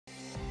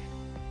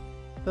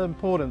The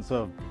importance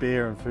of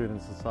beer and food in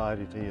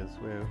society is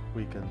where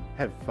we can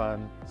have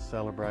fun,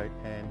 celebrate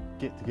and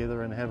get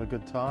together and have a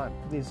good time.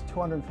 There's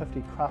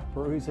 250 craft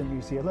breweries in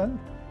New Zealand,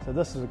 so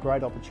this is a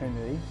great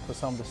opportunity for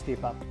someone to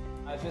step up.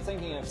 If you're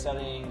thinking of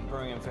studying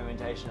brewing and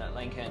fermentation at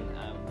Lincoln,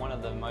 one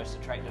of the most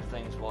attractive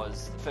things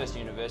was the first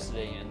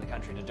university in the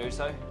country to do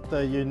so.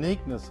 The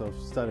uniqueness of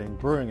studying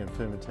brewing and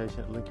fermentation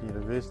at Lincoln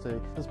University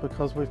is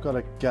because we've got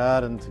a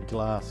garden to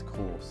glass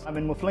course.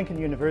 With Lincoln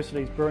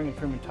University's Brewing and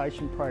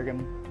Fermentation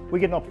program, we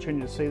get an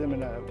opportunity to see them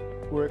in a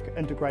work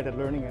integrated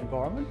learning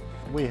environment.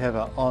 We have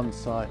an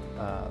on-site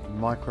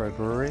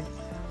microbrewery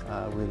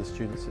where the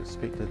students are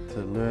expected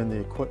to learn the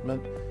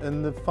equipment.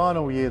 In the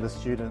final year, the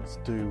students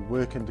do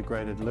work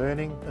integrated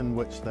learning in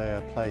which they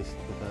are placed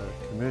with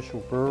a commercial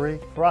brewery.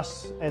 For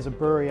us as a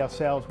brewery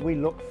ourselves, we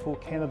look for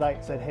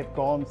candidates that have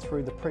gone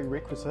through the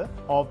prerequisite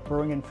of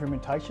brewing and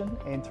fermentation,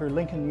 and through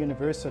Lincoln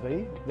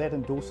University that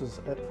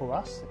endorses it for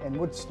us and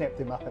would snap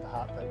them up at a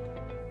heartbeat.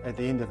 At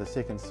the end of the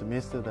second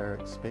semester, they're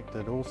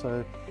expected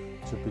also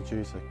to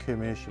produce a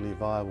commercially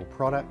viable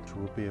product which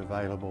will be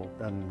available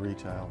in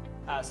retail.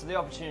 So the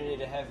opportunity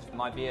to have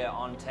my beer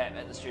on tap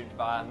at the student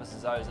bar,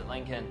 Mrs. O's at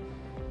Lincoln,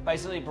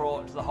 basically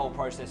brought the whole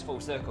process full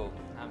circle.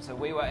 So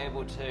we were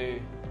able to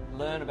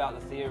learn about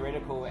the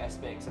theoretical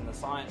aspects and the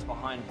science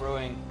behind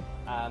brewing,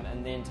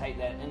 and then take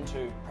that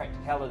into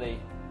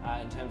practicality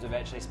in terms of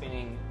actually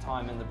spending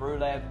time in the brew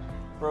lab,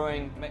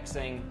 brewing,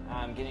 mixing,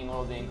 getting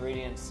all of the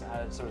ingredients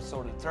sort of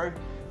sorted through,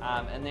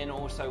 and then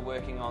also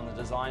working on the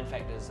design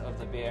factors of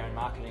the beer and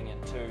marketing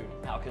it to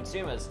our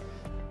consumers.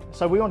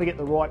 So we want to get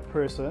the right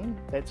person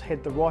that's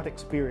had the right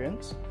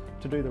experience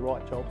to do the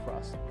right job for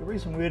us. The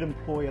reason we'd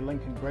employ a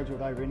Lincoln graduate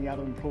over any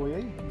other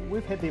employee,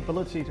 we've had the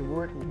ability to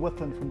work with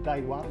them from day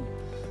one,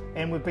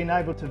 and we've been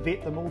able to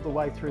vet them all the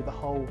way through the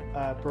whole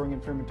brewing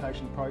and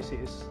fermentation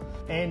process,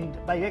 and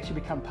they actually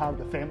become part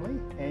of the family,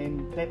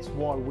 and that's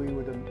why we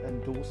would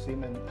endorse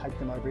them and take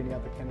them over any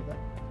other candidate.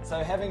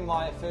 So having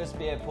my first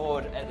beer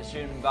poured at the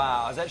student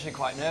bar, I was actually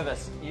quite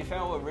nervous. You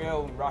felt a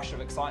real rush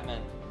of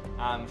excitement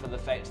for the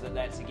fact that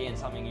that's again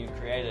something you've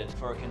created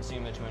for a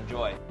consumer to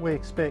enjoy. We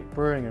expect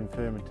brewing and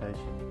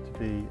fermentation to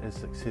be as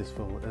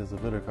successful as the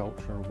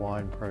viticulture and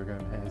wine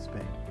program has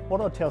been.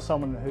 What I'd tell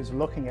someone who's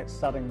looking at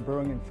studying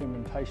brewing and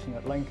fermentation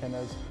at Lincoln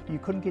is you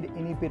couldn't get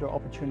any better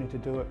opportunity to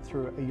do it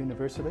through a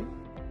university.